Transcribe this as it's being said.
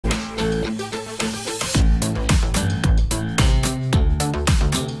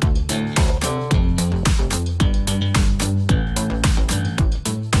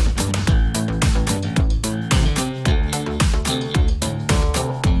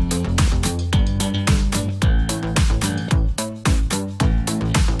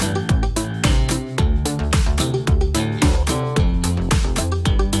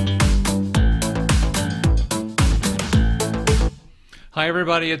Hi,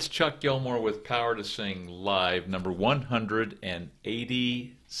 everybody. It's Chuck Gilmore with Power to Sing Live, number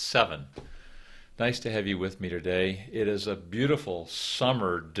 187. Nice to have you with me today. It is a beautiful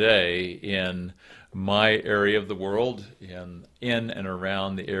summer day in my area of the world, in and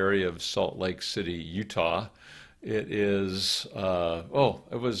around the area of Salt Lake City, Utah. It is,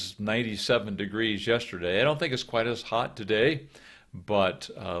 it was 97 degrees yesterday. I don't think it's quite as hot today, but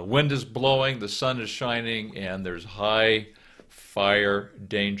wind is blowing, the sun is shining, and there's high fire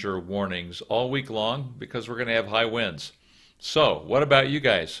danger warnings all week long because we're going to have high winds. So, what about you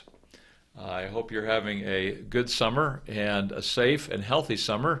guys? I hope you're having a good summer and a safe and healthy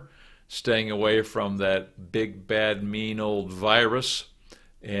summer, staying away from that big, bad, mean old virus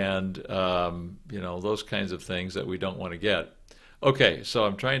and, those kinds of things that we don't want to get. Okay, so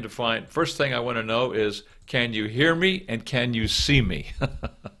I'm trying to find, first thing I want to know is, can you hear me and can you see me?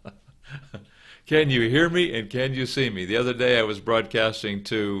 Can you hear me and can you see me? The other day I was broadcasting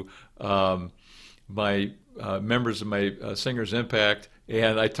to my members of my Singers Impact,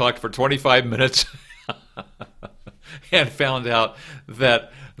 and I talked for 25 minutes and found out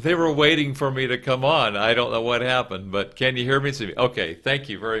that they were waiting for me to come on. I don't know what happened, but can you hear me and see me? Okay, thank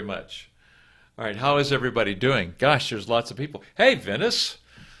you very much. All right, how is everybody doing? Gosh, there's lots of people. Hey, Venice,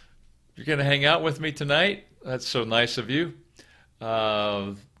 you're going to hang out with me tonight? That's so nice of you.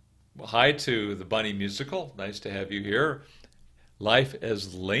 Hi to the Bunny Musical. Nice to have you here. Life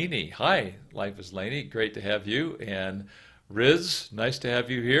as Laney. Hi, Life as Laney. Great to have you. And Riz, nice to have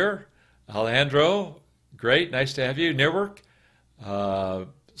you here. Alejandro, great. Nice to have you. Nearwork,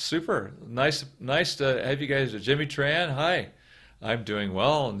 super. Nice to have you guys. Jimmy Tran, hi. I'm doing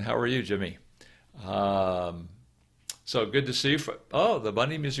well. And how are you, Jimmy? So good to see you. The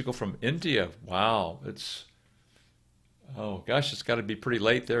Bunny Musical from India. Wow, oh gosh, it's got to be pretty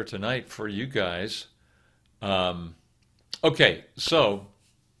late there tonight for you guys. Okay, so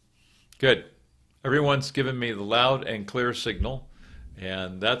good. Everyone's given me the loud and clear signal,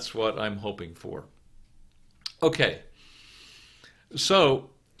 and that's what I'm hoping for. Okay, so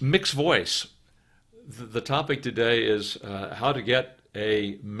mixed voice. The topic today is how to get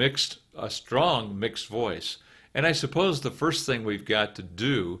a strong mixed voice. And I suppose the first thing we've got to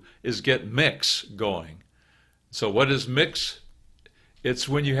do is get mix going. So what is mix? It's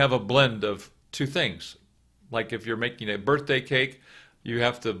when you have a blend of two things. Like if you're making a birthday cake, you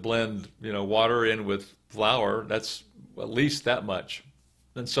have to blend, water in with flour. That's at least that much.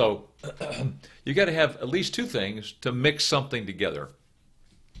 And so you got to have at least two things to mix something together.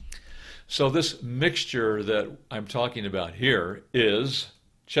 So this mixture that I'm talking about here is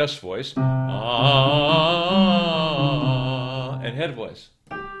chest voice, and head voice.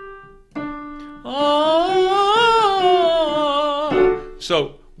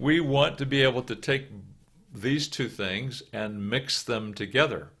 So we want to be able to take these two things and mix them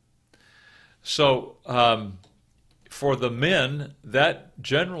together. So for the men, that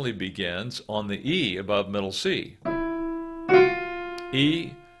generally begins on the E above middle C. E,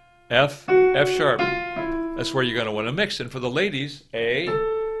 F, F sharp. That's where you're going to want to mix. And for the ladies, A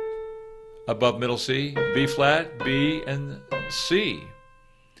above middle C, B flat, B, and C.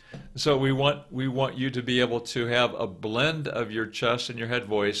 So we want you to be able to have a blend of your chest and your head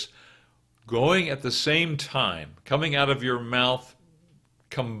voice going at the same time, coming out of your mouth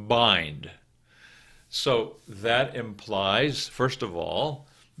combined. So that implies, first of all,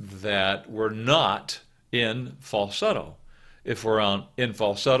 that we're not in falsetto. If we're in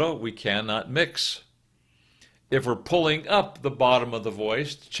falsetto, we cannot mix. If we're pulling up the bottom of the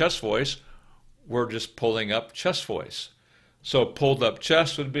voice, chest voice, we're just pulling up chest voice. So pulled up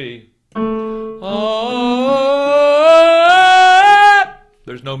chest would be,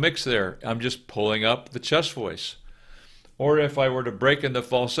 there's no mix there. I'm just pulling up the chest voice. Or if I were to break into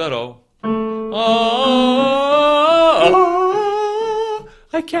falsetto, I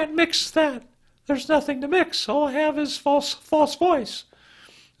can't mix that. There's nothing to mix. All I have is false voice.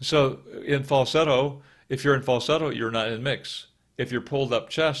 So in falsetto, if you're in falsetto, you're not in mix. If you're pulled up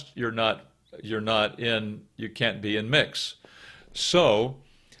chest, you can't be in mix. So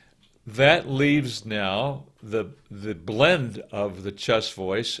that leaves now the blend of the chest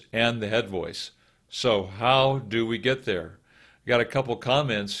voice and the head voice. So how do we get there? Got a couple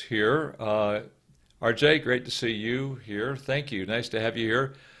comments here. RJ, great to see you here. Thank you. Nice to have you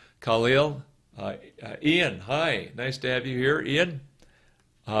here. Khalil, Ian, hi. Nice to have you here, Ian.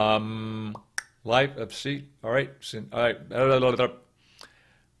 Live, see, all right.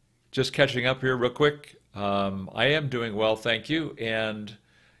 Just catching up here real quick. I am doing well, thank you. And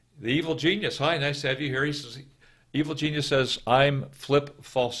the Evil Genius, hi, nice to have you here. He says, Evil Genius says, I'm flip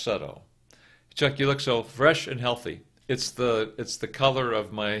falsetto. Chuck, you look so fresh and healthy. it's the color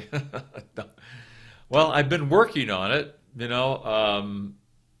of my. Well, I've been working on it, you know,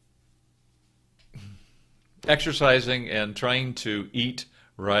 exercising and trying to eat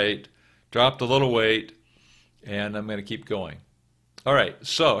right, dropped a little weight, and I'm going to keep going. All right,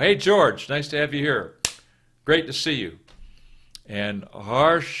 so, hey, George, nice to have you here. Great to see you. And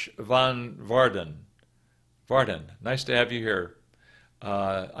Harsh van Varden, nice to have you here.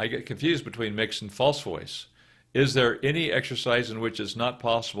 I get confused between mixed and false voice. Is there any exercise in which it's not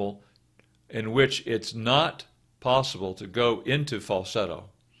possible to go into falsetto?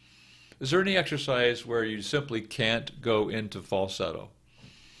 Is there any exercise where you simply can't go into falsetto?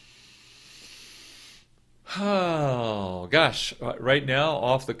 Oh, gosh, right now,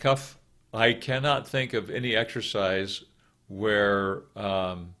 off the cuff, I cannot think of any exercise where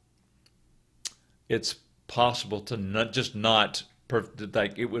it's possible to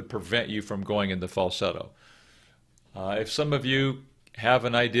like it would prevent you from going into falsetto. If some of you have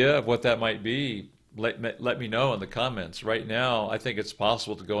an idea of what that might be, let me know in the comments. Right now, I think it's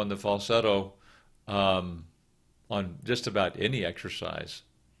possible to go into falsetto on just about any exercise.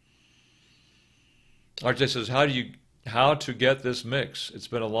 RJ says, how to get this mix? It's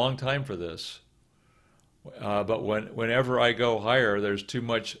been a long time for this. But whenever I go higher, there's too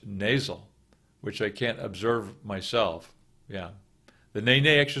much nasal, which I can't observe myself. Yeah. The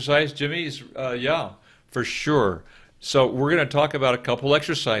nay-nay exercise, Jimmy's, yeah, for sure. So we're going to talk about a couple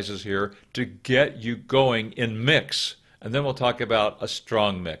exercises here to get you going in mix, and then we'll talk about a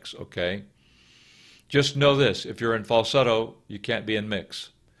strong mix, okay? Just know this, if you're in falsetto, you can't be in mix.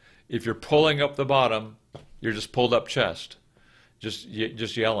 If you're pulling up the bottom, you're just pulled up chest, just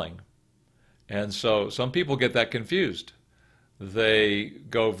yelling. And so some people get that confused. They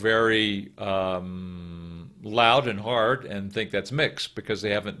go very loud and hard and think that's mix because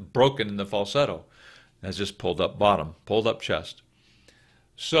they haven't broken in the falsetto. That's just pulled up bottom, pulled up chest.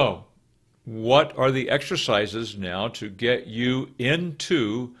 So what are the exercises now to get you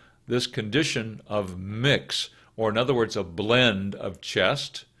into this condition of mix, or in other words, a blend of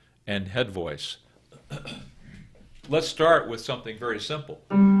chest and head voice? Let's start with something very simple,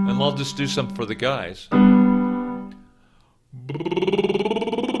 and I'll just do some for the guys.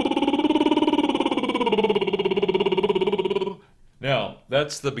 Now,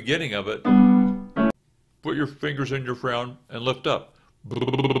 that's the beginning of it. Put your fingers in your crown and lift up.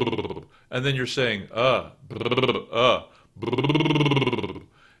 And then you're saying,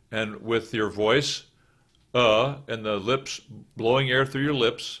 and with your voice, and the lips, blowing air through your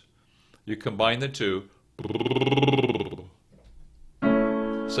lips, you combine the two.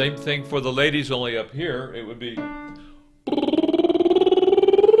 Same thing for the ladies, only up here, it would be.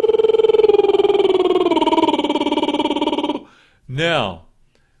 Now,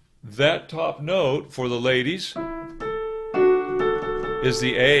 that top note for the ladies is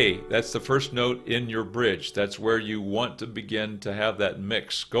the A. That's the first note in your bridge. That's where you want to begin to have that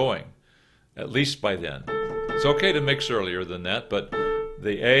mix going, at least by then. It's okay to mix earlier than that, but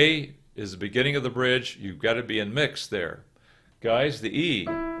the A is the beginning of the bridge. You've got to be in mix there. Guys, the E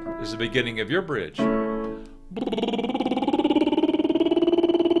is the beginning of your bridge.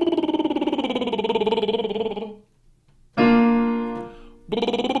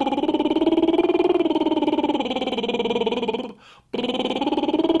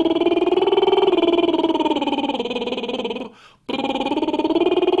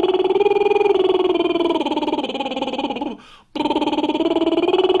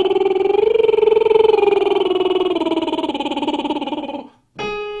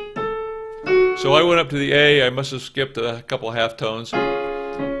 So I went up to the A. I must have skipped a couple half tones.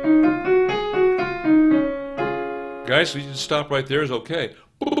 Guys, so you can stop right there is okay.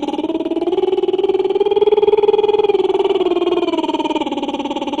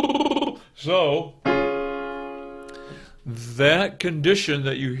 So that condition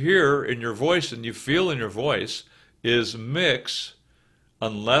that you hear in your voice and you feel in your voice is mix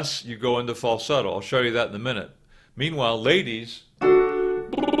unless you go into falsetto. I'll show you that in a minute. Meanwhile, ladies,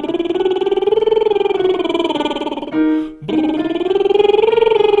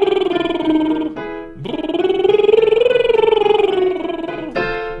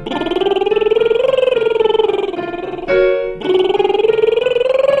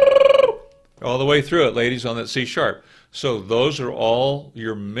 all the way through it, ladies, on that C sharp. So those are all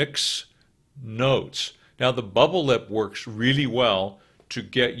your mix notes. Now the bubble lip works really well to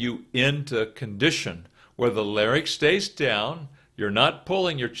get you into condition where the larynx stays down, you're not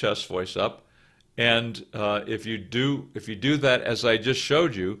pulling your chest voice up, and if you do that as I just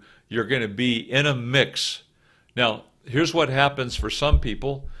showed you, you're going to be in a mix. Now here's what happens for some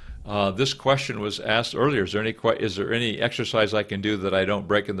people. This question was asked earlier. Is there any exercise I can do that I don't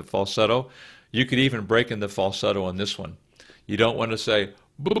break in the falsetto? You could even break in the falsetto on this one. You don't want to say,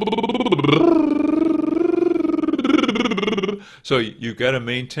 so you've got to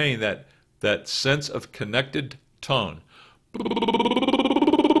maintain that sense of connected tone.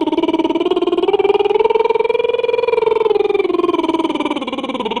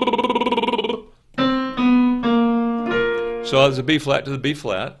 So it's a B flat to the B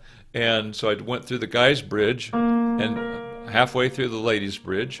flat, and so I went through the guy's bridge and halfway through the lady's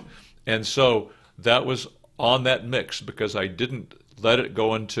bridge, and so that was on that mix because I didn't let it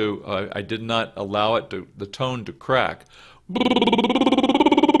go into, I did not allow it to, the tone to crack.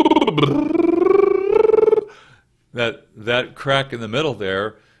 That crack in the middle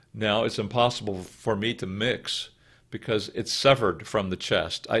there, now it's impossible for me to mix because it's severed from the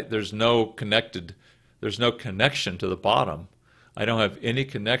chest. There's no connection to the bottom. I don't have any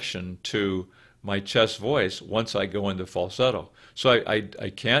connection to my chest voice once I go into falsetto. So I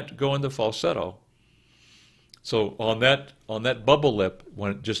can't go into falsetto. So on that bubble lip,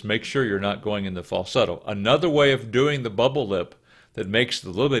 just make sure you're not going into falsetto. Another way of doing the bubble lip that makes it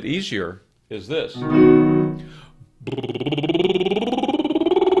a little bit easier is this.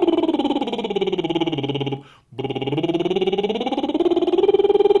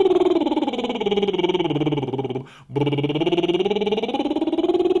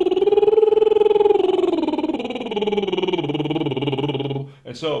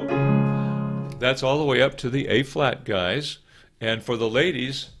 And so that's all the way up to the A flat, guys. And for the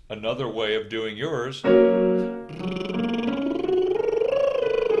ladies, another way of doing yours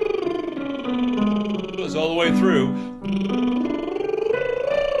is all the way through.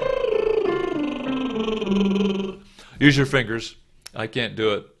 Use your fingers. I can't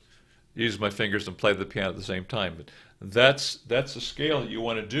do it. Use my fingers and play the piano at the same time. But that's the scale that you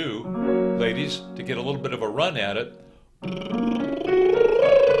want to do, ladies, to get a little bit of a run at it.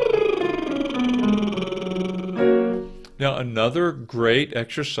 Now, another great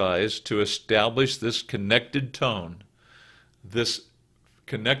exercise to establish this connected tone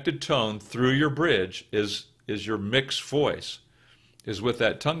through your bridge is your mixed voice, is with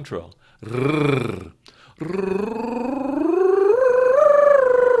that tongue trill.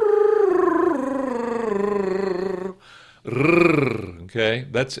 Okay,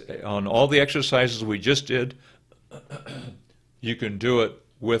 that's on all the exercises we just did. You can do it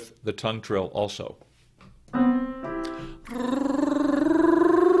with the tongue trill also.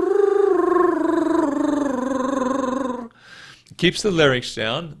 Keeps the larynx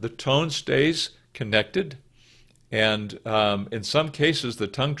down, the tone stays connected, and in some cases the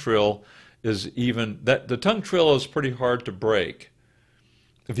tongue trill is the tongue trill is pretty hard to break.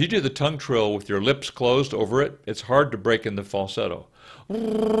 If you do the tongue trill with your lips closed over it, it's hard to break in the falsetto.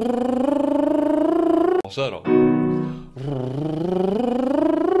 Falsetto.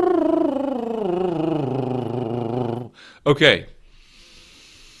 Okay.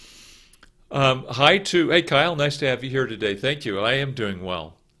 Hey Kyle, nice to have you here today. Thank you. I am doing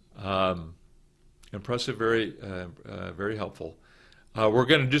well. Impressive, very helpful. We're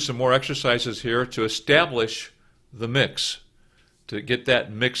going to do some more exercises here to establish the mix, to get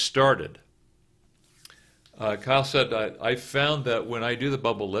that mix started. Kyle said, I found that when I do the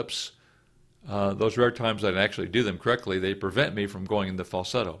bubble lips, those rare times I actually do them correctly, they prevent me from going into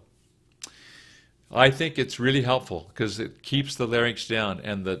falsetto. I think it's really helpful because it keeps the larynx down,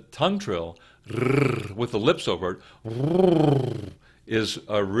 and the tongue trill with the lips over it is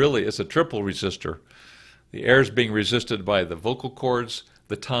it's a triple resistor. The air is being resisted by the vocal cords,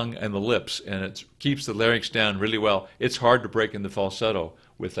 the tongue, and the lips, and it keeps the larynx down really well. It's hard to break into falsetto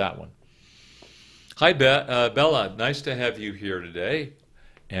with that one. Hi, Bella. Nice to have you here today.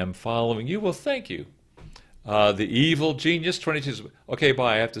 Am following you. Well, thank you. The evil genius 22. Okay,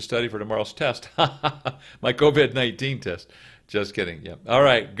 bye. I have to study for tomorrow's test. My COVID-19 test. Just kidding. Yeah. All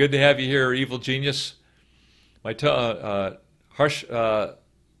right. Good to have you here, evil genius. My Harsh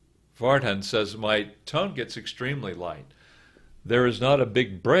Vardhan says my tone gets extremely light. There is not a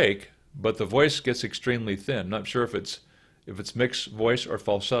big break, but the voice gets extremely thin. Not sure if it's mixed voice or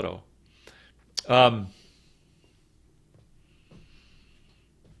falsetto.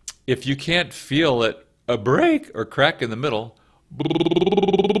 If you can't feel it, a break or crack in the middle,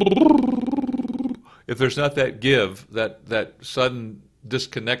 if there's not that give, that sudden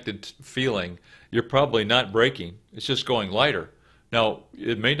disconnected feeling, you're probably not breaking. It's just going lighter. Now,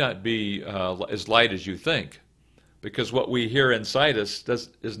 it may not be as light as you think, because what we hear inside us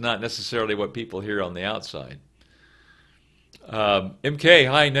is not necessarily what people hear on the outside. MK,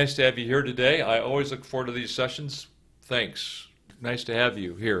 hi, nice to have you here today. I always look forward to these sessions. Thanks. nice to have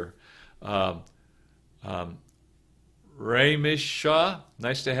you here. Um, um, Ramisha,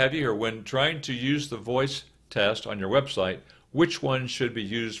 nice to have you here. When trying to use the voice test on your website, which one should be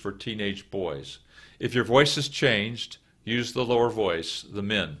used for teenage boys? If your voice has changed, use the lower voice, the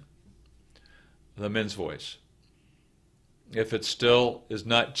men's voice. If it still is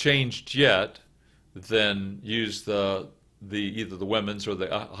not changed yet, then use either the women's or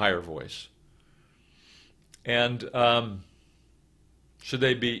the higher voice. And should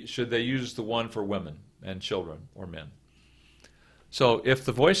they use the one for women and children or men? So if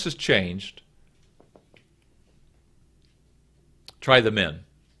the voice has changed, try the men.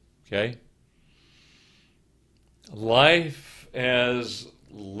 Okay? Life as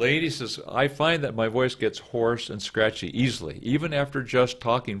lady says, I find that my voice gets hoarse and scratchy easily, even after just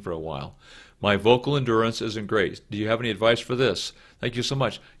talking for a while. My vocal endurance isn't great. Do you have any advice for this? Thank you so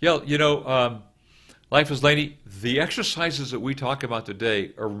much. Yeah, Life is Lady, the exercises that we talk about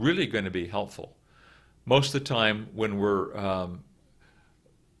today are really going to be helpful. Most of the time when we're,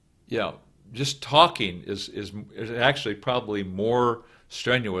 just talking is actually probably more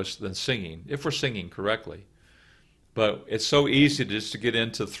strenuous than singing, if we're singing correctly. But it's so easy to get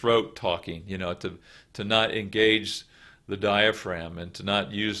into throat talking, to not engage the diaphragm and to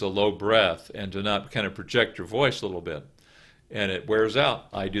not use a low breath and to not kind of project your voice a little bit. And it wears out.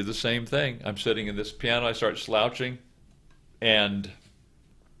 I do the same thing. I'm sitting in this piano, I start slouching, and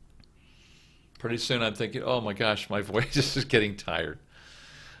pretty soon I'm thinking, oh my gosh, my voice is getting tired.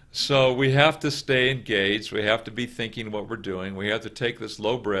 So we have to stay engaged. We have to be thinking what we're doing. We have to take this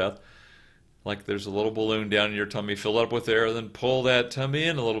low breath, like there's a little balloon down in your tummy, fill it up with air, then pull that tummy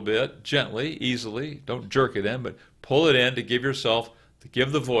in a little bit, gently, easily. Don't jerk it in, but pull it in to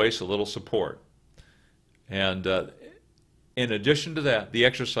give the voice a little support. And in addition to that, the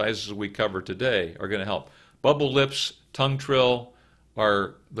exercises we cover today are going to help. Bubble lips, tongue trill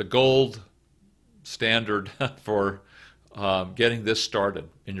are the gold standard for getting this started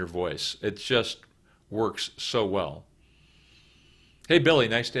in your voice. It just works so well. Hey, Billy,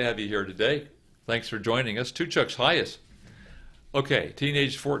 nice to have you here today. Thanks for joining us. Two Chuck's highest. Okay,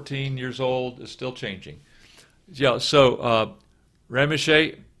 teenage 14 years old is still changing. Yeah, so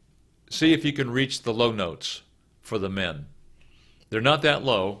Ramesh, see if you can reach the low notes for the men. They're not that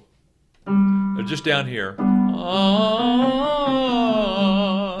low. They're just down here.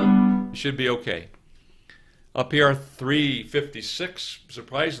 You should be okay. Up here, 356.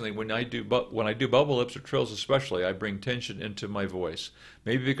 Surprisingly, when I do bubble lips or trills especially, I bring tension into my voice.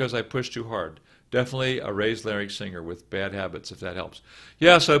 Maybe because I push too hard. Definitely a raised larynx singer with bad habits, if that helps.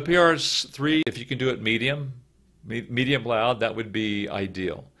 Yeah, so PR's 3, if you can do it medium loud, that would be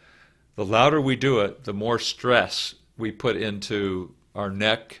ideal. The louder we do it, the more stress we put into our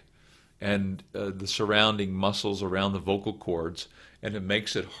neck and the surrounding muscles around the vocal cords, and it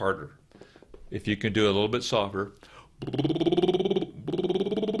makes it harder. If you can do it a little bit softer.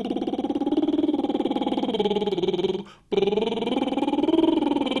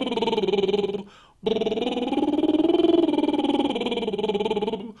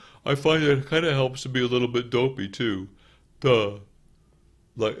 I find it kind of helps to be a little bit dopey too.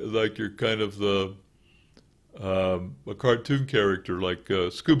 Like you're kind of a cartoon character like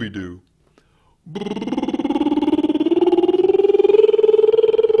Scooby-Doo.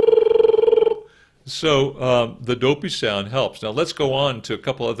 So the dopey sound helps. Now let's go on to a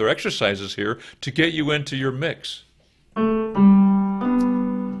couple other exercises here to get you into your mix.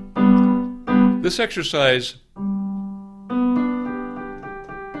 This exercise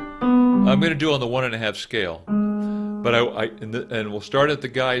I'm going to do on the 1.5 scale, but and we'll start at the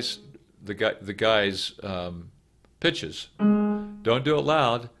guys' pitches. Don't do it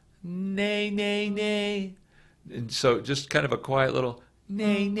loud. Nay, nay, nay. And so just kind of a quiet little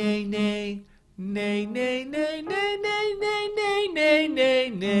nay, nay, nay. Nay, nay, nay, nay, nay, nay, nay, nay, nay,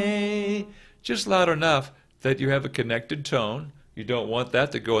 nay. Just loud enough that you have a connected tone. You don't want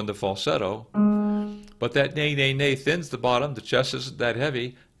that to go into falsetto. But that nay, nay, nay thins the bottom. The chest isn't that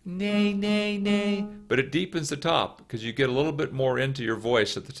heavy. Nay, nay, nay. But it deepens the top because you get a little bit more into your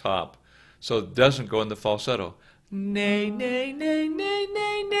voice at the top. So it doesn't go in the falsetto. Nay, nay, nay, nay,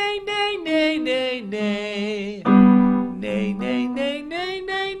 nay, nay, nay, nay, nay, nay. Nay, nay, nay, nay,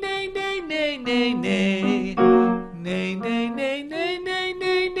 nay, nay, nay, nay, nay, nay. Nay, nay, nay, nay, nay,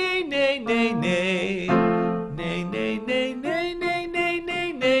 nay, nay, nay, nay, nay. Nay, nay, nay, nay, nay, nay,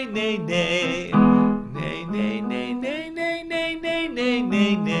 nay, nay, nay, nay. Nay, nay, nay, nay, nay, nay, nay, nay,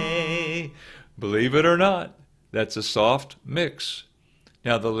 nay, nay. Believe it or not, that's a soft mix.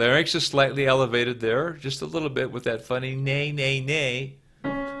 Now the larynx is slightly elevated there, just a little bit with that funny nay, nay, nay.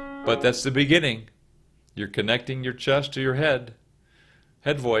 But that's the beginning. You're connecting your chest to your head.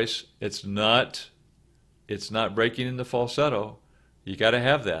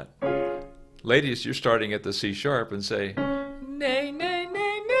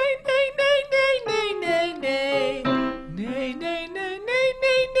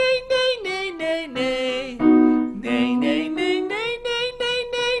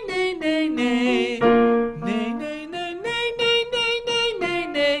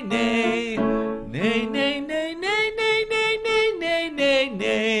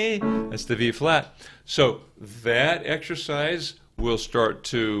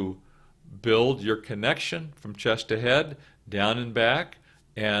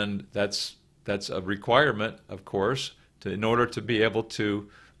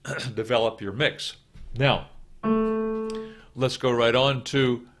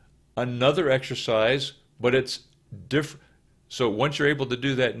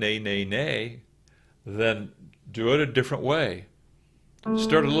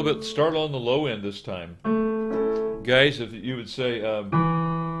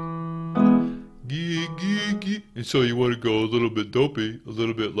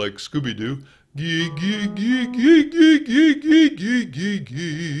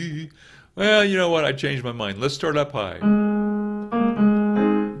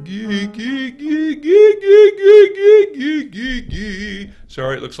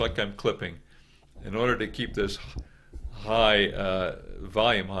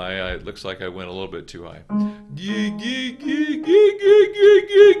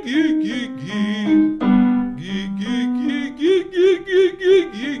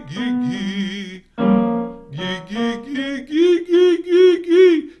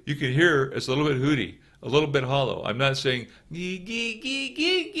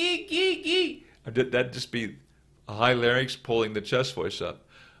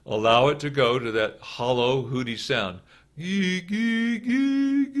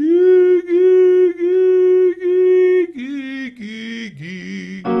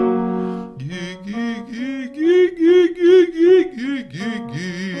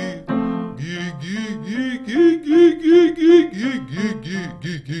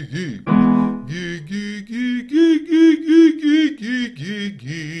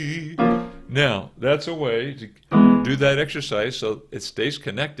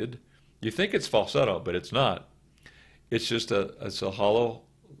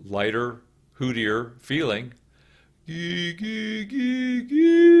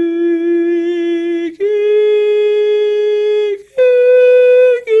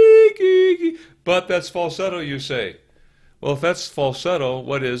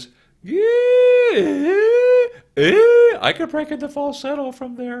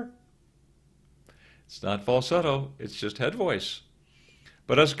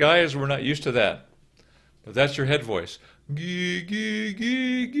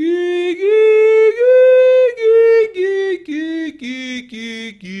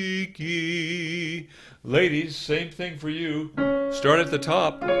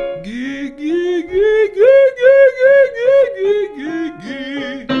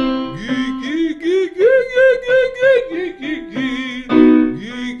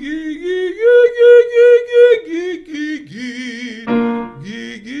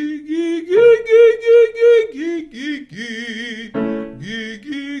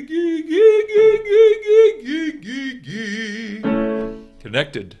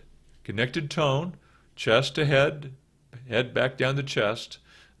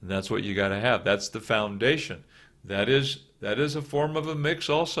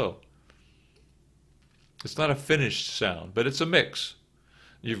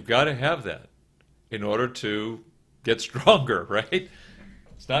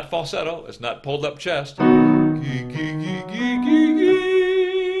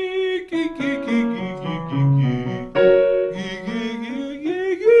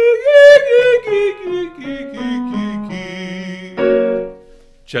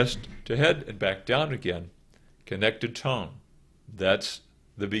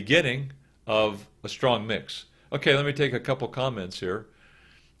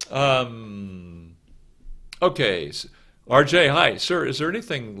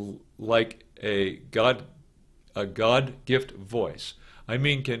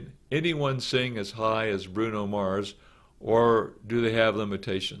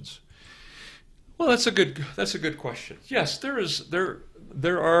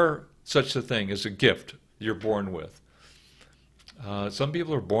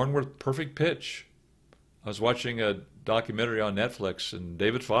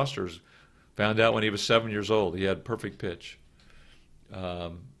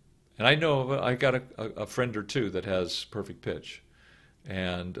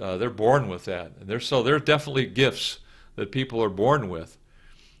 and they're born with that. And they're definitely gifts that people are born with.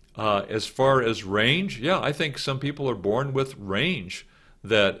 As far as range, yeah, I think some people are born with range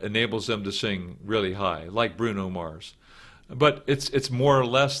that enables them to sing really high, like Bruno Mars. But it's more or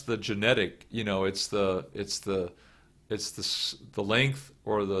less the genetic, it's the length,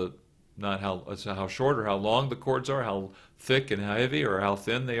 or the not how it's how short or how long the chords are, how thick and heavy or how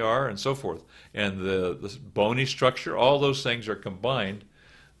thin they are, and so forth. And the bony structure, all those things are combined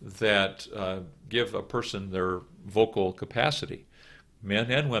that give a person their vocal capacity,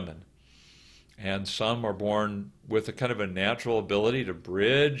 men and women. And some are born with a kind of a natural ability to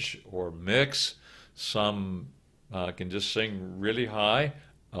bridge or mix. Some can just sing really high.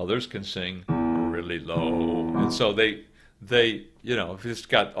 Others can sing really low. And so have just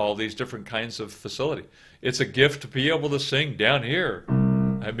got all these different kinds of facility. It's a gift to be able to sing down here.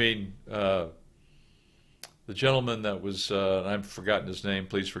 I mean, the gentleman that was, I've forgotten his name,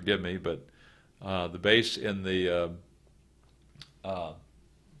 please forgive me, but the bass in the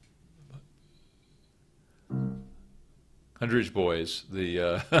Hundredge Boys,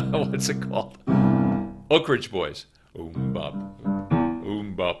 the what's it called? Oak Ridge Boys. Oom bop,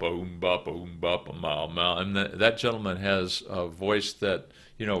 oom bop, oom bop, oom bop, mow mow. And that gentleman has a voice that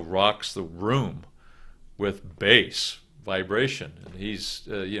rocks the room with bass vibration. And he's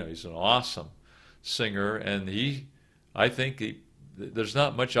he's an awesome singer, and I think there's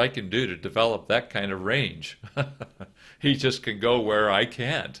not much I can do to develop that kind of range. He just can go where I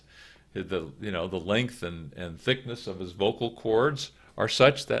can't. The length and thickness of his vocal cords are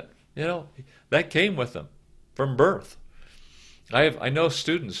such that that came with him from birth. I know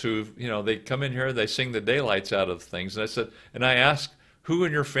students who they come in here, they sing the daylights out of things, and I ask, who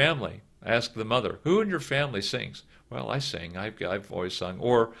in your family? I ask the mother, who in your family sings? Well, I sing. I've always sung.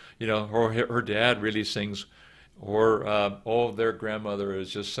 Or or her dad really sings, or their grandmother is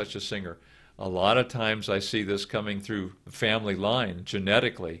just such a singer. A lot of times I see this coming through the family line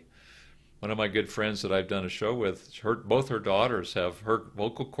genetically. One of my good friends that I've done a show with, both her daughters have her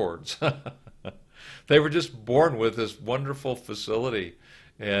vocal cords. They were just born with this wonderful facility,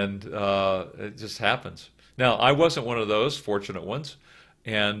 and it just happens. Now, I wasn't one of those fortunate ones,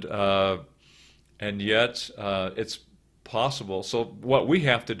 and yet it's possible. So what we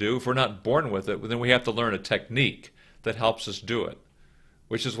have to do, if we're not born with it, then we have to learn a technique that helps us do it,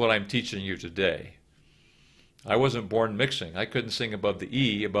 which is what I'm teaching you today. I wasn't born mixing. I couldn't sing above the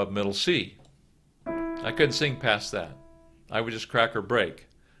E, above middle C. I couldn't sing past that. I would just crack or break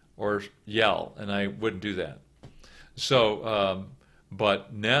or yell, and I wouldn't do that. So,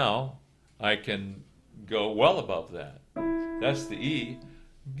 but now I can go well above that. That's the E.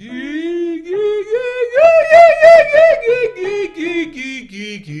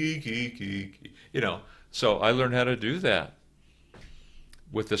 So I learned how to do that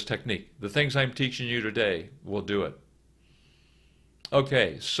with this technique. The things I'm teaching you today will do it.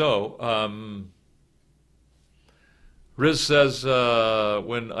 Okay, so Riz says,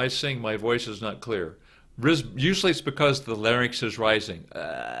 when I sing, my voice is not clear. Riz, usually it's because the larynx is rising,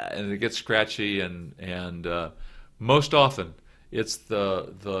 and it gets scratchy, and most often it's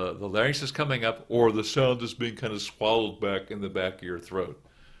the larynx is coming up, or the sound is being kind of swallowed back in the back of your throat.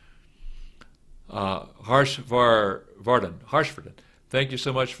 Harshvardhan. Thank you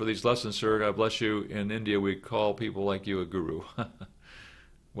so much for these lessons, sir. God bless you. In India, we call people like you a guru.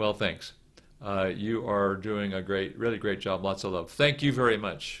 Well, thanks. You are doing a really great job. Lots of love. Thank you very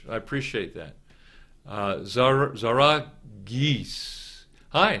much. I appreciate that. Zara Geese.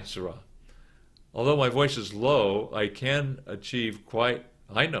 Hi, Zara. Although my voice is low, I can achieve quite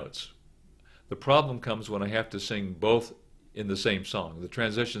high notes. The problem comes when I have to sing both in the same song. The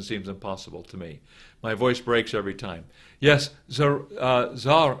transition seems impossible to me. My voice breaks every time. Yes,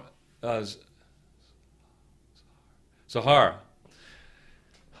 Zahar.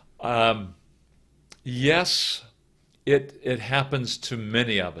 Yes, it happens to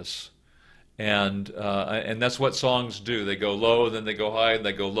many of us, and that's what songs do. They go low, then they go high, and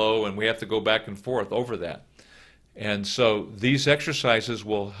they go low, and we have to go back and forth over that. And so these exercises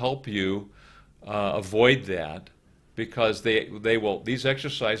will help you avoid that, because these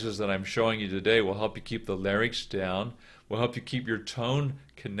exercises that I'm showing you today will help you keep the larynx down, will help you keep your tone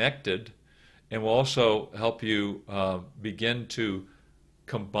connected, and will also help you begin to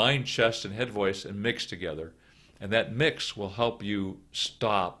combine chest and head voice and mix together. And that mix will help you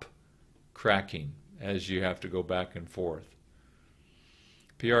stop cracking as you have to go back and forth.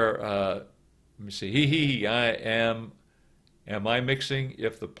 PR, let me see, am I mixing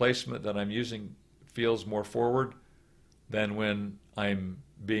if the placement that I'm using feels more forward than when I'm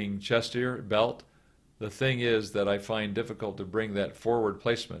being chestier, belt? The thing is that I find difficult to bring that forward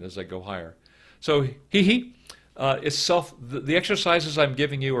placement as I go higher. So it's the exercises I'm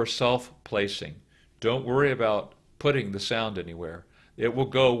giving you are self-placing. Don't worry about putting the sound anywhere. It will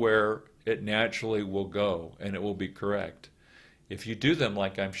go where it naturally will go, and it will be correct. If you do them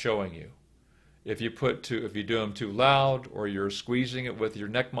like I'm showing you, if you do them too loud, or you're squeezing it with your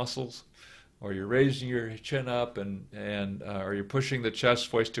neck muscles, or you're raising your chin up, or you're pushing the chest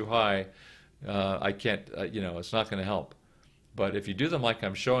voice too high, I can't. It's not going to help. But if you do them like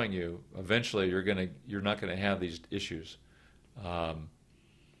I'm showing you, eventually you're not going to have these issues.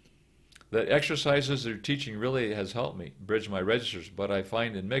 The exercises they're teaching really has helped me bridge my registers, but I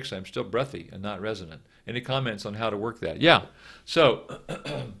find in mix I'm still breathy and not resonant. Any comments on how to work that? Yeah. So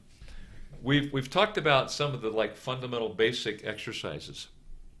we've talked about some of the fundamental basic exercises,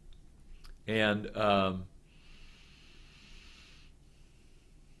 and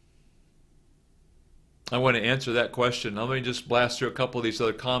I want to answer that question. Let me just blast through a couple of these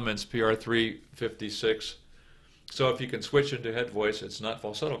other comments. PR356. So if you can switch into head voice, it's not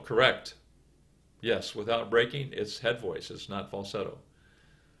falsetto. Correct. Yes, without breaking, it's head voice. It's not falsetto.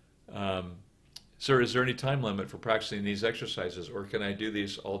 Sir, is there any time limit for practicing these exercises, or can I do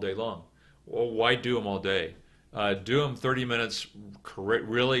these all day long? Well, why do them all day? Do them 30 minutes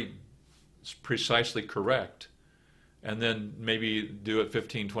really precisely correct, and then maybe do it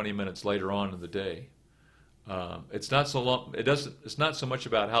 15, 20 minutes later on in the day. It's not so long. It's not so much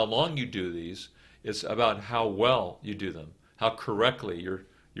about how long you do these. It's about how well you do them, how correctly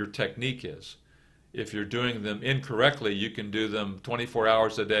your technique is. If you're doing them incorrectly, you can do them 24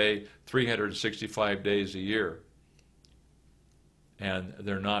 hours a day, 365 days a year, and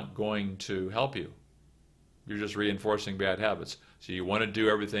they're not going to help you. You're just reinforcing bad habits. So you want to do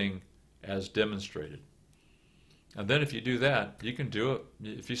everything as demonstrated. And then if you do that, you can do it.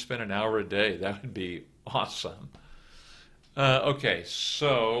 If you spend an hour a day, that would be awesome. Okay,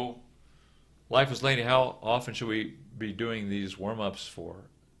 so Life is Laney, how often should we be doing these warm-ups for?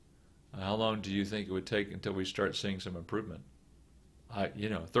 How long do you think it would take until we start seeing some improvement?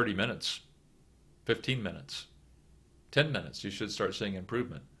 30 minutes, 15 minutes, 10 minutes, you should start seeing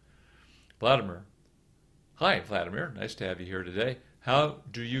improvement. Vladimir. Hi, Vladimir. Nice to have you here today. How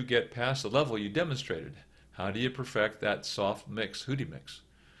do you get past the level you demonstrated? How do you perfect that soft mix, hootie mix?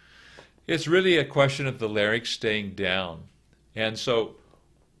 It's really a question of the larynx staying down. And so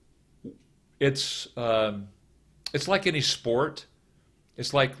it's like any sport.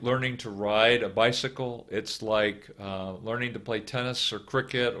 It's like learning to ride a bicycle. It's like learning to play tennis or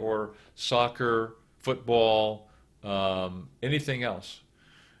cricket or soccer, football, anything else.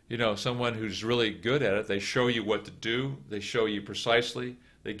 Someone who's really good at it, they show you what to do. They show you precisely.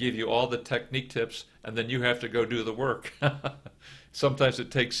 They give you all the technique tips, and then you have to go do the work. Sometimes it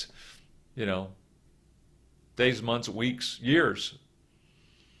takes, days, months, weeks, years.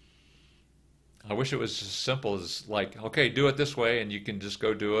 I wish it was as simple as okay, do it this way, and you can just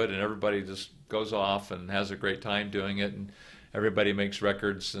go do it, and everybody just goes off and has a great time doing it, and everybody makes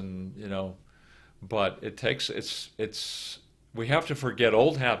records, and but it takes we have to forget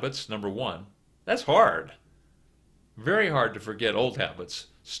old habits. Number one, that's hard, very hard to forget old habits.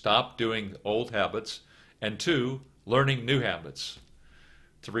 Stop doing old habits, and two, learning new habits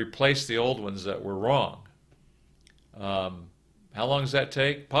to replace the old ones that were wrong. How long does that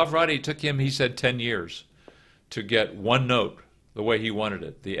take? Pavarotti took him, he said, 10 years to get one note the way he wanted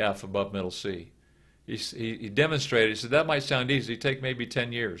it, the F above middle C. He demonstrated, he said, that might sound easy, it'd take maybe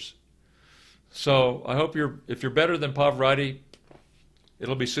 10 years. So I hope if you're better than Pavarotti,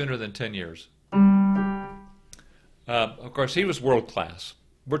 it'll be sooner than 10 years. Of course, he was world class.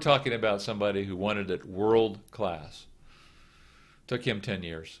 We're talking about somebody who wanted it world class. Took him 10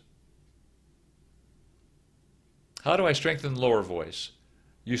 years. How do I strengthen the lower voice?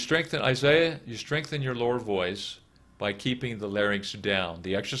 You strengthen, Isaiah, you strengthen your lower voice by keeping the larynx down.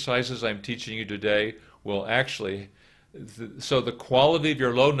 The exercises I'm teaching you today will actually, so the quality of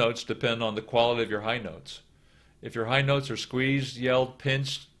your low notes depend on the quality of your high notes. If your high notes are squeezed, yelled,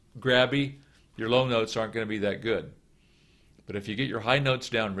 pinched, grabby, your low notes aren't going to be that good. But if you get your high notes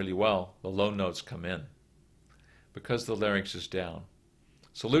down really well, the low notes come in because the larynx is down.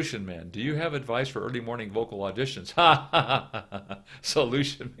 Solution Man, do you have advice for early morning vocal auditions? Ha ha ha ha.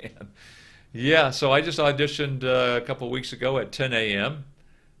 Solution Man. Yeah, so I just auditioned a couple of weeks ago at 10 a.m.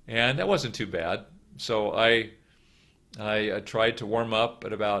 and that wasn't too bad. So I tried to warm up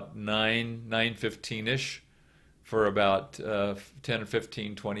at about 9:15ish for about 10 or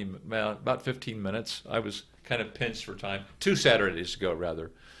 15, 20, about 15 minutes. I was kind of pinched for time. 2 Saturdays ago,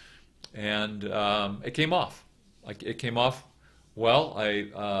 rather. And it came off. It came off Well, I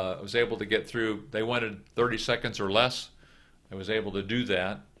was able to get through. They wanted 30 seconds or less. I was able to do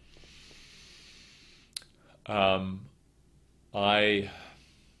that. Um, I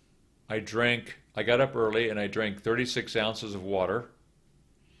I drank. I got up early and I drank 36 ounces of water.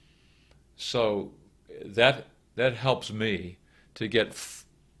 So that helps me to get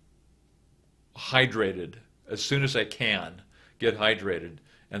hydrated as soon as I can. Get hydrated,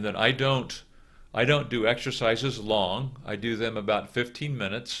 and then I don't do exercises long. I do them about 15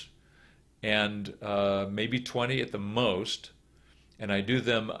 minutes and maybe 20 at the most, and I do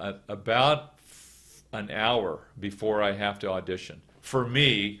them at about an hour before I have to audition. For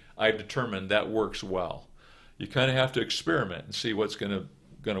me, I've determined that works well. You kind of have to experiment and see what's going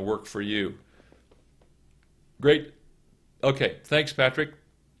to work for you. Great. Okay, thanks, Patrick.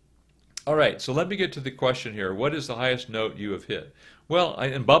 All right, so let me get to the question here. What is the highest note you have hit? Well,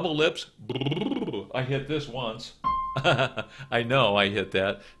 in Bubble Lips, I hit this once. I know I hit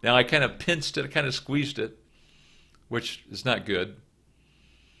that. Now I kind of pinched it, kind of squeezed it, which is not good.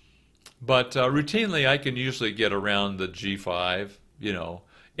 But routinely, I can usually get around the G5. You know,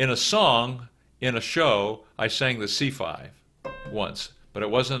 in a song, in a show, I sang the C5 once, but it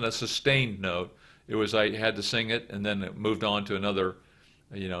wasn't a sustained note. It was I had to sing it, and then it moved on to another,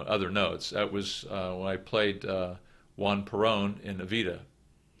 other notes. That was when I played Juan Perón in Evita.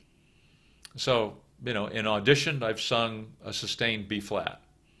 So, in audition, I've sung a sustained B flat.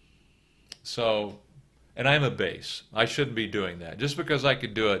 So, and I'm a bass. I shouldn't be doing that. Just because I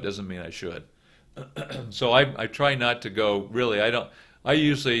could do it doesn't mean I should. So I try not to go, really, I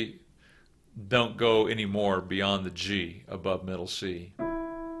usually don't go any more beyond the G above middle C.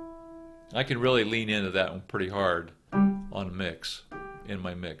 I can really lean into that one pretty hard on mix, in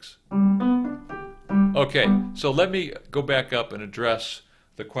my mix. Okay, so let me go back up and address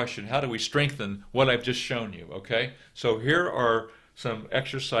the question, how do we strengthen what I've just shown you, okay? So here are some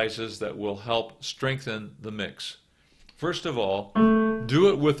exercises that will help strengthen the mix. First of all, do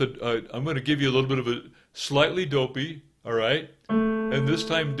it with I'm going to give you a little bit of a slightly dopey, all right? And this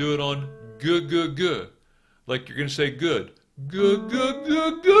time do it on good, good, good. Like you're going to say good. Good, good,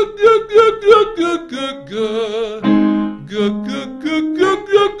 good, good, good, good, good, good, good, good. Good, good, good, good,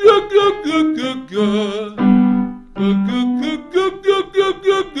 good, good, good, good, good, good. Good, good, good, good, good,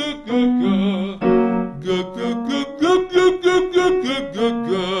 good, good, good, good. Good, good, good, good, good, good, good, good, good,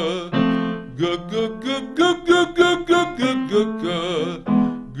 good. Good, good, good, good, good, good, good, good, good, good.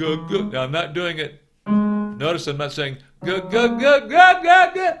 Good, good. Now I'm not doing it. Notice I'm not saying good, good, good, good,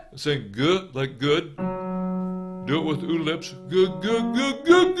 good, good. I'm saying good, like good. Do it with ooh lips. Good, good, good,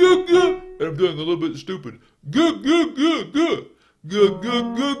 good, good, good. And I'm doing a little bit stupid. Good, good, good, good. Good,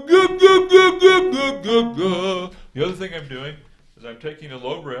 good, good, good, good, good, good, good, good, good. The other thing I'm doing is I'm taking a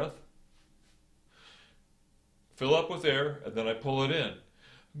low breath, fill up with air, and then I pull it in.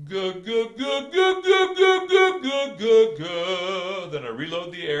 Good, good, good, good, good, good, good, good, good, good. Then I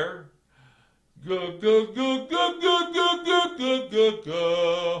reload the air. Good, good, good, good, good, good, good, good, good,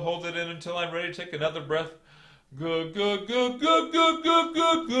 good. Hold it in until I'm ready to take another breath. Good, good, good, good, good, good,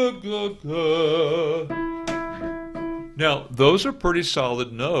 good, good, good, good. Now, those are pretty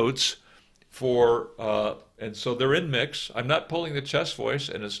solid notes for, and so they're in mix. I'm not pulling the chest voice,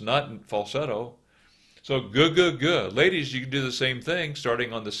 and it's not in falsetto. So good, good, good. Ladies, you can do the same thing,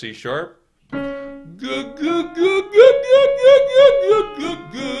 starting on the C sharp. Good, good, good, good, good, good, good, good, good,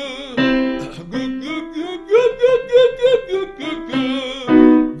 good. Good, good, good, good, good, good, good, good, good.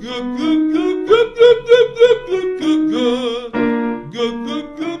 Good, good, good, good, good, good, good, good, good. Good, good,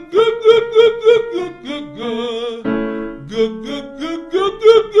 good, good, good, good, good, good, good. Good, good, good, good,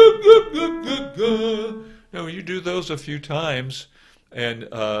 good, good, good, good, good, good. Now, when you do those a few times, and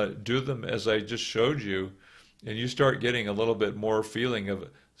do them as I just showed you, and you start getting a little bit more feeling of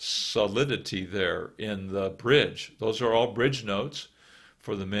solidity there in the bridge. Those are all bridge notes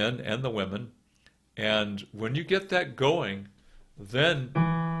for the men and the women. And when you get that going, then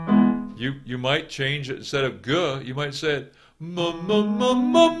you might change it. Instead of g, you might say it mum mum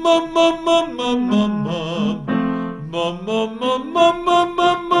mum mum mum mum mum mum mum mum mum mum mum mum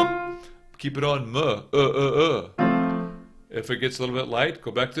mum mum. Keep it on m. If it gets a little bit light,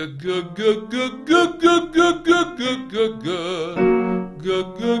 go back to good, good, good, good, good, good, good, good, good, good,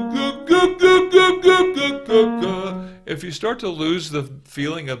 good, good, good, good, good, good, good, good, good. If you start to lose the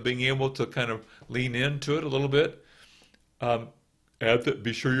feeling of being able to kind of lean into it a little bit,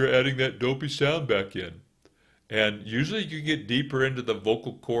 be sure you're adding that dopey sound back in. And usually you get deeper into the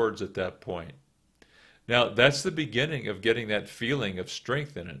vocal cords at that point. Now, that's the beginning of getting that feeling of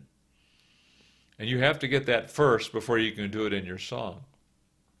strength in it. And you have to get that first before you can do it in your song.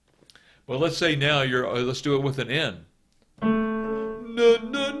 Well, let's say now let's do it with an N. Na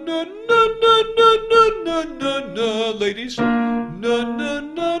na na na na na na na na na, ladies. Na na na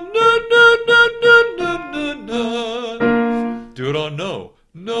na na na na na na na. Do it on no.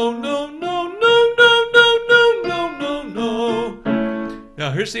 No, no, no, no, no, no, no, no, no, no.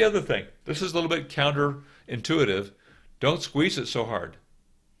 Now here's the other thing. This is a little bit counterintuitive. Don't squeeze it so hard.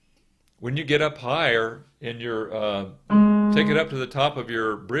 When you get up higher in your, take it up to the top of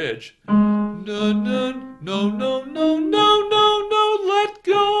your bridge. No, no, no, no, no, no, no, no, let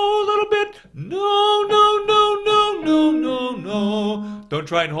go a little bit. No, no, no, no, no, no, no. Don't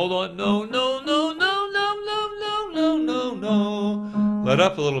try and hold on. No, no, no, no, no, no, no, no, no, no. Let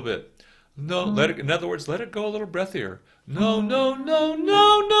up a little bit. No, let it, in other words, let it go a little breathier. No, no, no,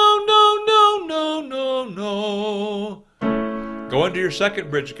 no, no, no, no, no, no, no. Go into your second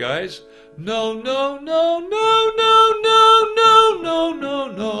bridge, guys. No, no, no, no, no, no, no, no, no,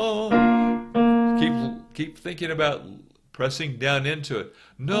 no. Keep thinking about pressing down into it.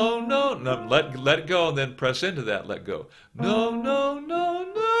 No, no, no. Let it go and then press into that. Let go. No, no, no,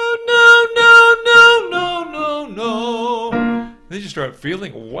 no, no, no, no, no, no, no. Then you start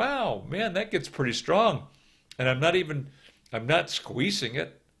feeling, wow, man, that gets pretty strong. And I'm not squeezing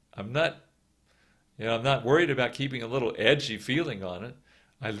it. I'm not worried about keeping a little edgy feeling on it.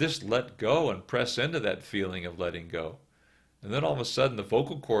 I just let go and press into that feeling of letting go. And then all of a sudden the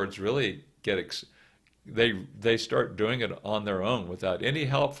vocal cords really they start doing it on their own without any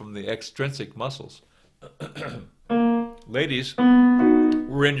help from the extrinsic muscles. Ladies,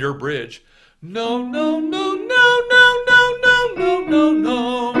 we're in your bridge. No, no, no, no, no, no, no, no, no,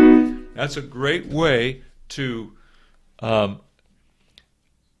 no. That's a great way to, so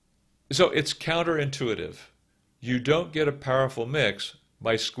it's counterintuitive. You don't get a powerful mix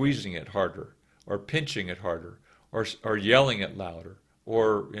by squeezing it harder or pinching it harder or yelling it louder,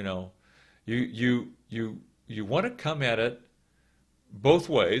 or you want to come at it both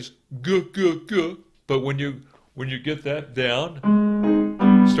ways, but when you get that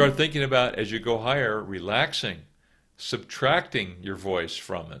down, start thinking about, as you go higher, relaxing, subtracting your voice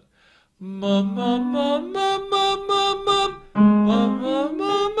from it. Ma ma ma ma ma ma ma ma ma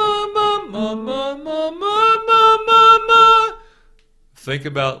ma ma ma ma ma ma ma. Think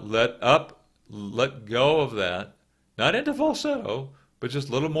about let go of that, not into falsetto, but just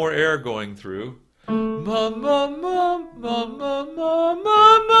a little more air going through. Ma ma ma ma ma ma ma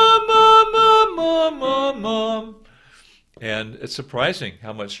ma ma ma ma. And it's surprising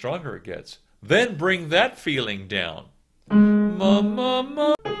how much stronger it gets. Then bring that feeling down. Ma ma ma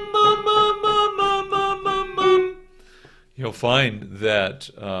ma ma ma ma ma ma. You'll find that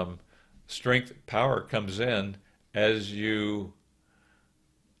strength, power comes in as you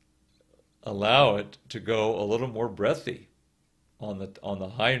allow it to go a little more breathy on the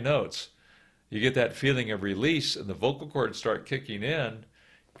high notes. You get that feeling of release, and the vocal cords start kicking in.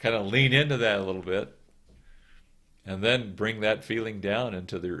 Kind of lean into that a little bit, and then bring that feeling down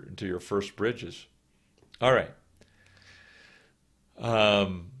into your first bridges. All right.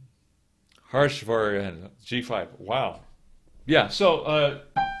 Harshvar G5. Wow. Yeah. So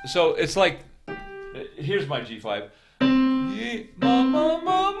it's like, here's my G5.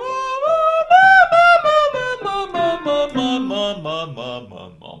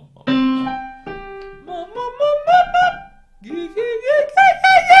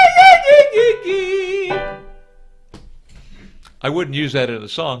 I wouldn't use that in a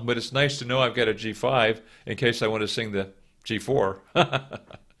song, but it's nice to know I've got a G5 in case I want to sing the G4.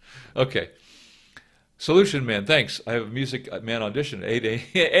 Okay. Solution Man, thanks. I have a Music Man audition at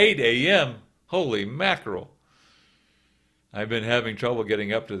 8 a.m. Holy mackerel. I've been having trouble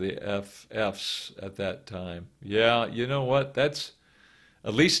getting up to the Fs at that time. Yeah, you know what? That's,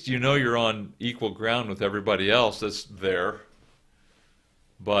 at least you know you're on equal ground with everybody else that's there.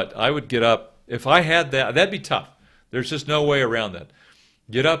 But I would get up, if I had that, that'd be tough. There's just no way around that.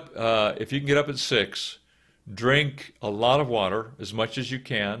 Get up, if you can get up at 6, drink a lot of water, as much as you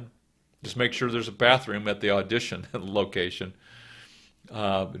can. Just make sure there's a bathroom at the audition location.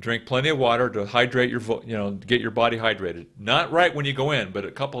 Drink plenty of water to hydrate your, get your body hydrated. Not right when you go in, but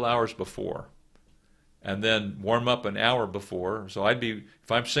a couple hours before. And then warm up an hour before. So if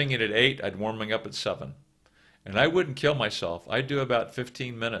I'm singing at 8, I'd warming up at 7. And I wouldn't kill myself. I'd do about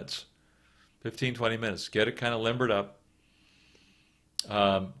 15 minutes. 15, 20 minutes. Get it kind of limbered up.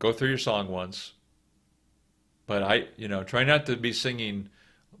 Go through your song once. But try not to be singing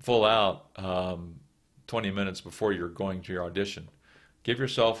full out 20 minutes before you're going to your audition. Give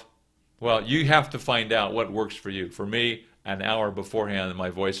yourself, well, you have to find out what works for you. For me, an hour beforehand, my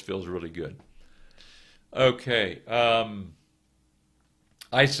voice feels really good. Okay.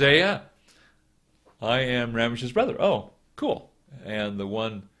 Isaiah, I am Ramesh's brother. Oh, cool. and the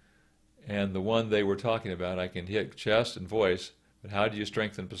one they were talking about, I can hit chest and voice, but how do you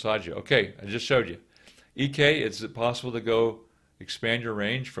strengthen passaggio? Okay, I just showed you. EK, is it possible to go expand your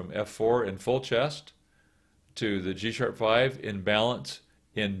range from F4 in full chest to the G sharp 5 in balanced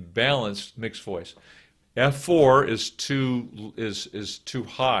mixed voice? F4 is too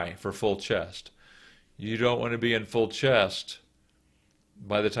high for full chest. You don't want to be in full chest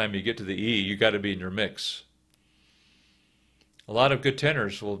by the time you get to the E. You got to be in your mix. A lot of good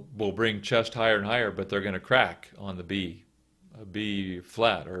tenors will bring chest higher and higher, but they're going to crack on the B, B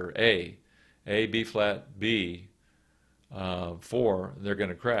flat or A, B flat, B, 4. They're going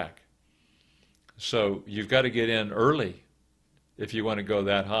to crack. So you've got to get in early. If you want to go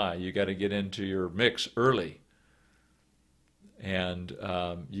that high, you got to get into your mix early, and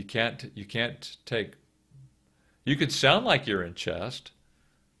you can't take. You could sound like you're in chest,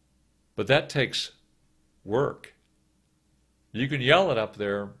 but that takes work. You can yell it up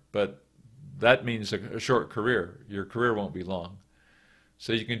there, but that means a short career. Your career won't be long.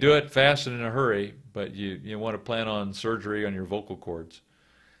 So you can do it fast and in a hurry, but you want to plan on surgery on your vocal cords.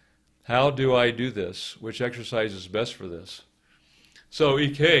 How do I do this? Which exercise is best for this? So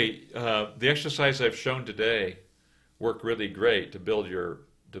EK, the exercise I've shown today work really great to build your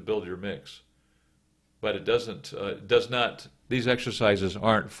mix, but it does not. These exercises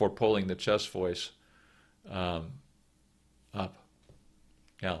aren't for pulling the chest voice up.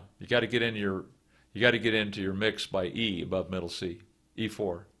 Now you got to get into your mix by E above middle C,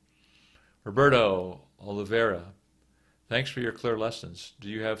 E4. Roberto Oliveira, thanks for your clear lessons. Do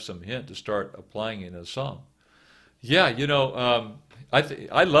you have some hint to start applying in a song? Yeah,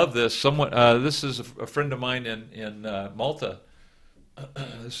 I love this. This is a friend of mine in Malta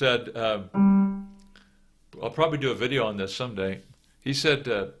said, I'll probably do a video on this someday. He said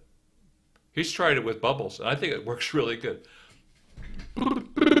he's tried it with bubbles, and I think it works really good.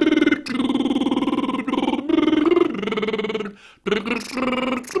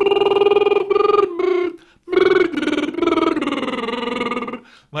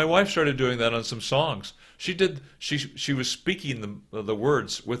 My wife started doing that on some songs. She was speaking the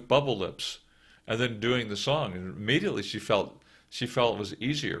words with bubble lips, and then doing the song, and immediately she felt it was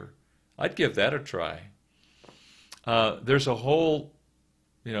easier. I'd give that a try. There's a whole,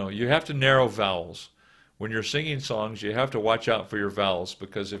 you have to narrow vowels. When you're singing songs, you have to watch out for your vowels,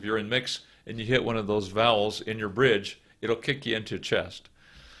 because if you're in mix and you hit one of those vowels in your bridge, it'll kick you into your chest.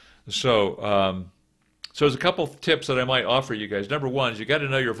 So there's a couple of tips that I might offer you guys. Number one is you got to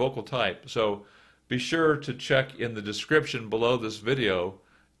know your vocal type. So be sure to check in the description below this video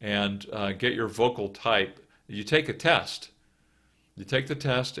and get your vocal type. You take a test. You take the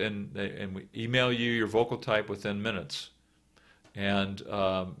test, and we email you your vocal type within minutes. And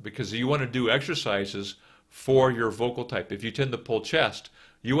because you want to do exercises for your vocal type. If you tend to pull chest,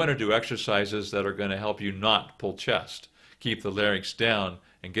 you want to do exercises that are going to help you not pull chest. Keep the larynx down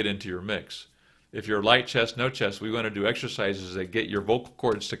and get into your mix. If you're light chest, no chest, we want to do exercises that get your vocal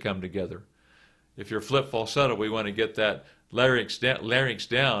cords to come together. If you're flip falsetto, we want to get that larynx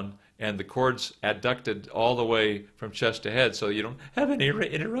down and the cords adducted all the way from chest to head so you don't have any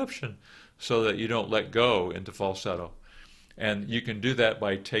interruption, so that you don't let go into falsetto. And you can do that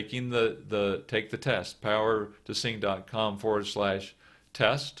by taking take the test,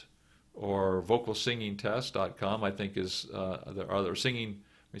 powertosing.com/test, or vocalsingingtest.com, I think is the singing,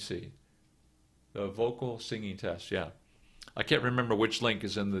 let me see, the vocal singing test, yeah. I can't remember which link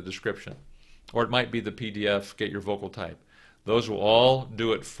is in the description. Or it might be the PDF, get your vocal type. Those will all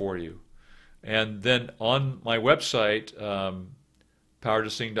do it for you. And then on my website,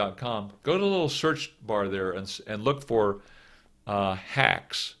 powertosing.com, go to the little search bar there and look for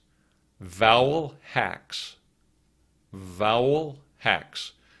hacks, vowel hacks,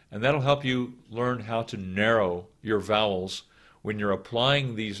 and that'll help you learn how to narrow your vowels when you're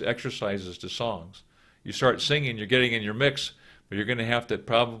applying these exercises to songs. You start singing, you're getting in your mix, but you're going to have to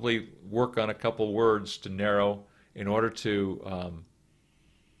probably work on a couple words to narrow in order to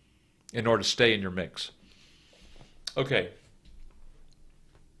stay in your mix. Okay.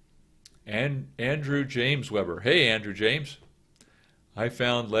 And Andrew James Weber. Hey, Andrew James. I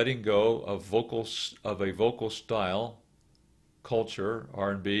found letting go of a vocal style, culture,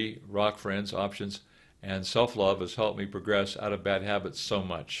 R&B, rock friends, options, and self-love has helped me progress out of bad habits so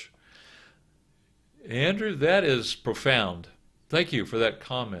much. Andrew, that is profound. Thank you for that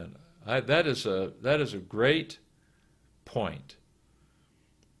comment. That is a great point.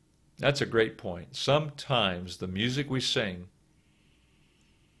 That's a great point. Sometimes the music we sing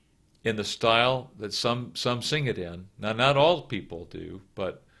in the style that some sing it in, now not all people do,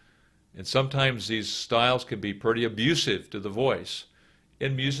 but And sometimes these styles can be pretty abusive to the voice.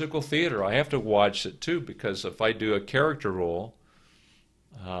 In musical theater, I have to watch it too, because if I do a character role,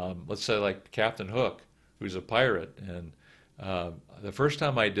 let's say like Captain Hook, who's a pirate, and the first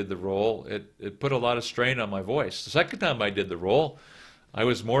time I did the role, it put a lot of strain on my voice. The second time I did the role, I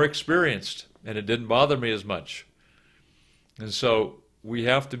was more experienced, and it didn't bother me as much. And so we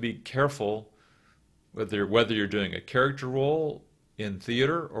have to be careful whether you're doing a character role in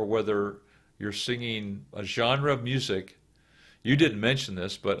theater or whether you're singing a genre of music. You didn't mention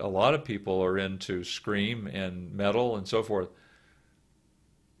this, but a lot of people are into scream and metal and so forth.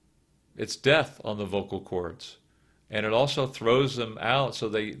 It's death on the vocal cords. And it also throws them out so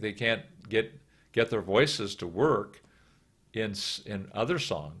they can't get their voices to work in other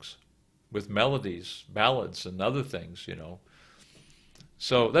songs with melodies, ballads, and other things, you know.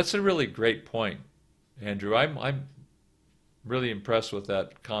 So that's a really great point, Andrew. I'm really impressed with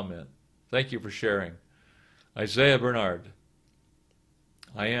that comment. Thank you for sharing. Isaiah Bernard.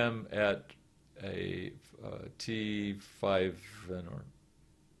 I am at a T5,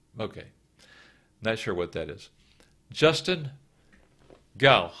 okay. Not sure what that is. Justin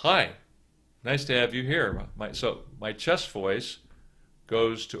Gao, hi. Nice to have you here. So my chest voice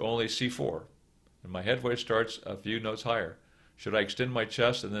goes to only C4, and my head voice starts a few notes higher. Should I extend my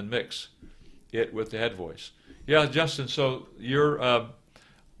chest and then mix it with the head voice? Yeah, Justin, so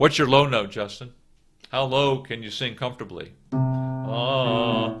what's your low note, Justin? How low can you sing comfortably?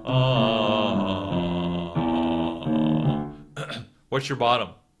 What's your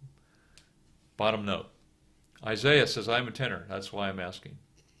bottom note? Isaiah says, I'm a tenor. That's why I'm asking.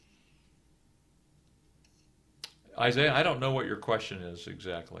 Isaiah, I don't know what your question is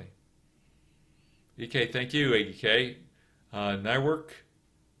exactly. EK, thank you, EK. Nywork,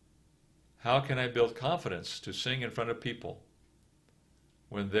 how can I build confidence to sing in front of people?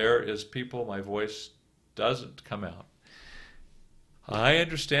 When there is people, my voice doesn't come out. I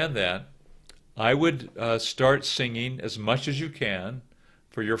understand that. I would start singing as much as you can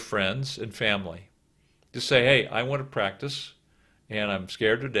for your friends and family. Just say, hey, I want to practice, and I'm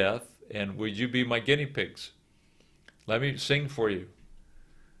scared to death, and would you be my guinea pigs? Let me sing for you.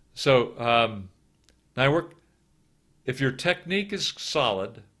 So, Nywork, if your technique is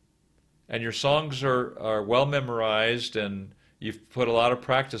solid, and your songs are well memorized, and you've put a lot of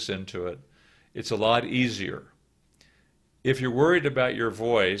practice into it, it's a lot easier. If you're worried about your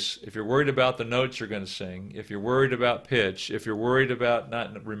voice, if you're worried about the notes you're going to sing, if you're worried about pitch, if you're worried about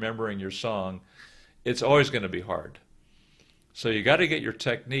not remembering your song, it's always going to be hard. So you got to get your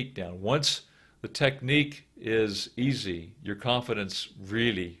technique down. Once the technique is easy, your confidence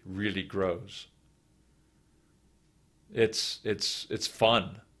really, really grows. It's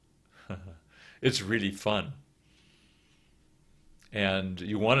fun. It's really fun. And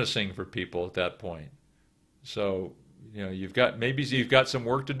you want to sing for people at that point. So, you know, maybe you've got some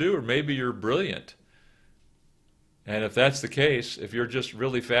work to do, or maybe you're brilliant. And if that's the case, if you're just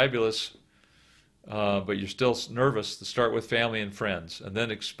really fabulous, but you're still nervous, to start with family and friends, and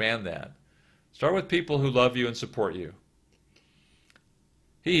then expand that. Start with people who love you and support you.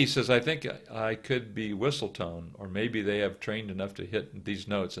 He says, I think I could be whistle tone, or maybe they have trained enough to hit these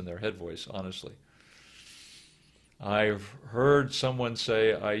notes in their head voice, honestly. I've heard someone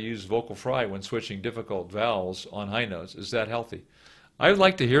say I use vocal fry when switching difficult vowels on high notes. Is that healthy? I would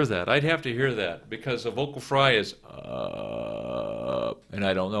like to hear that. I'd have to hear that, because a vocal fry is and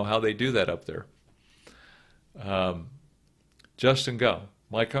I don't know how they do that up there. Justin Go.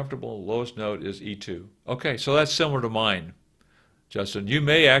 My comfortable lowest note is E2. Okay, so that's similar to mine, Justin. You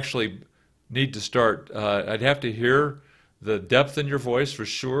may actually need to start, I'd have to hear the depth in your voice for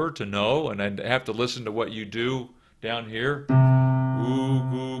sure to know, and I'd have to listen to what you do down here.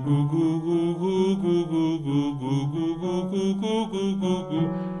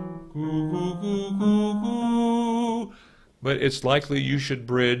 But it's likely you should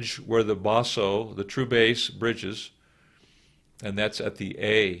bridge where the basso, the true bass, bridges, and that's at the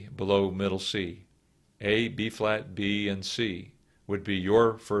A below middle C. A, B flat, B, and C would be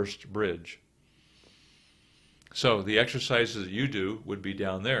your first bridge. So the exercises that you do would be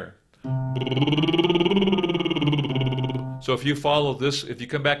down there. So if you follow this, if you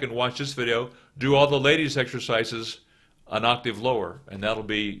come back and watch this video, do all the ladies' exercises an octave lower, and that'll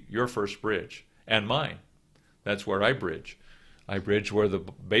be your first bridge, and mine. That's where I bridge. I bridge where the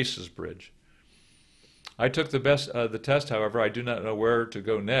basses bridge. I took the test, however. I do not know where to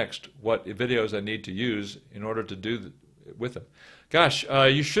go next, what videos I need to use in order to do with them. Gosh,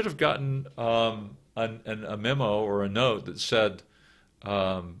 you should have gotten a memo or a note that said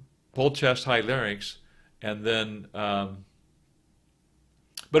full chest, high larynx, and then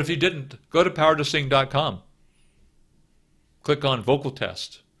But if you didn't, go to powertosing.com. Click on vocal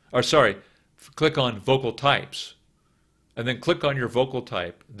test. Or sorry, click on vocal types. And then click on your vocal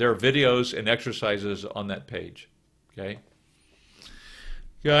type. There are videos and exercises on that page. Okay?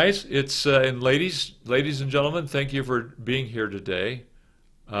 Guys, it's and ladies and gentlemen, thank you for being here today.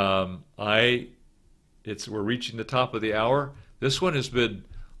 We're reaching the top of the hour. This one has been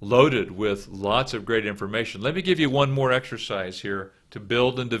loaded with lots of great information. Let me give you one more exercise here to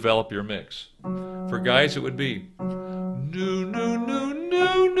build and develop your mix. For guys, it would be no, no, no,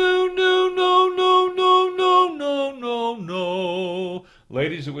 no, no, no, no, no, no, no, no, no, no.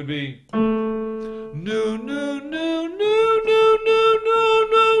 Ladies, it would be no, no, no, no, no, no, no,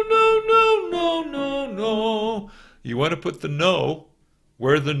 no, no, no, no, no. You want to put the no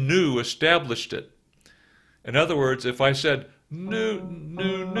where the new established it. In other words, if I said no,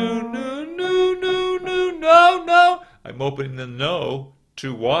 no, no, no, no, no, no, no, no, I'm opening the no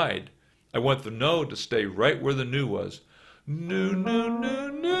too wide. I want the no to stay right where the new was. No, no, no,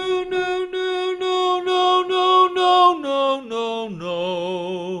 no, no, no, no, no, no, no, no,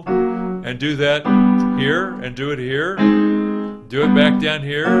 no. And do that here and do it here. Do it back down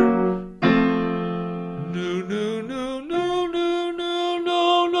here. No, no, no, no, no,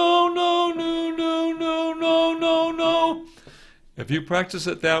 no, no, no, no, no, no, no, no, no, no. If you practice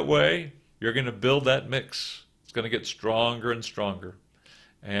it that way, you're going to build that mix. It's going to get stronger and stronger.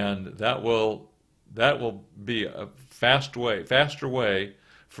 And that will be a faster way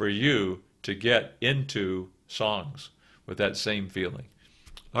for you to get into songs with that same feeling.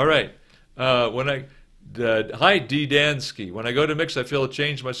 All right. Hi, D. Dansky. When I go to mix, I feel a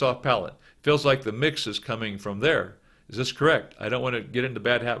change in my soft palate. Feels like the mix is coming from there. Is this correct? I don't want to get into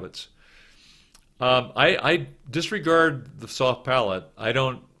bad habits. I disregard the soft palate. I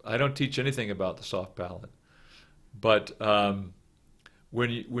don't teach anything about the soft palate. But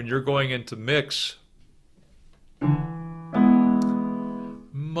when you're going into mix,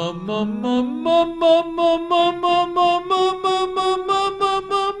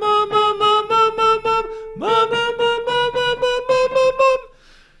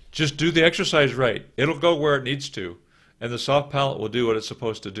 just do the exercise right. It'll go where it needs to, and the soft palate will do what it's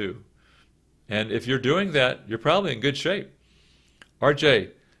supposed to do. And if you're doing that, you're probably in good shape.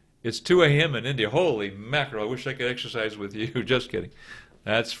 RJ, it's 2 a.m. in India. Holy mackerel, I wish I could exercise with you. Just kidding.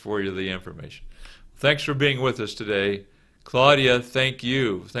 That's for you, the information. Thanks for being with us today. Claudia, thank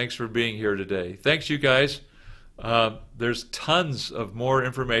you. Thanks for being here today. Thanks, you guys. There's tons of more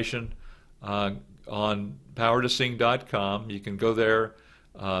information on powertosing.com. You can go there,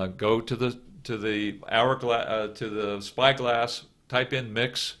 go to the hourglass, to the spyglass, type in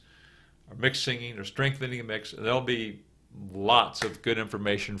mix, or mix singing, or strengthening a mix, and there'll be lots of good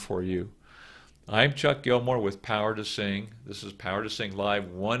information for you. I'm Chuck Gilmore with Power to Sing. This is Power to Sing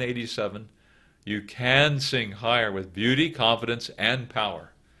Live 187. You can sing higher with beauty, confidence, and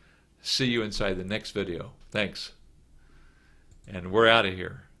power. See you inside the next video. Thanks. And we're out of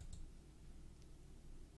here.